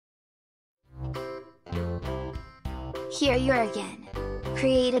Here you are again!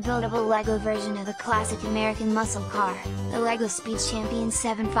 Create a buildable LEGO version of the classic American muscle car, the LEGO Speed Champion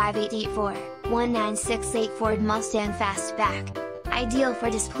 75884-1968 Ford Mustang Fastback. Ideal for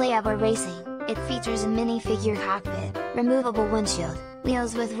display or racing, it features a minifigure cockpit, removable windshield,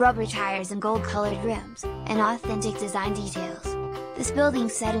 wheels with rubber tires and gold-colored rims, and authentic design details. This building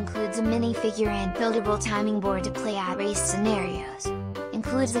set includes a minifigure and buildable timing board to play out race scenarios.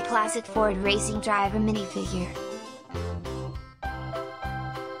 Includes the classic Ford Racing Driver minifigure,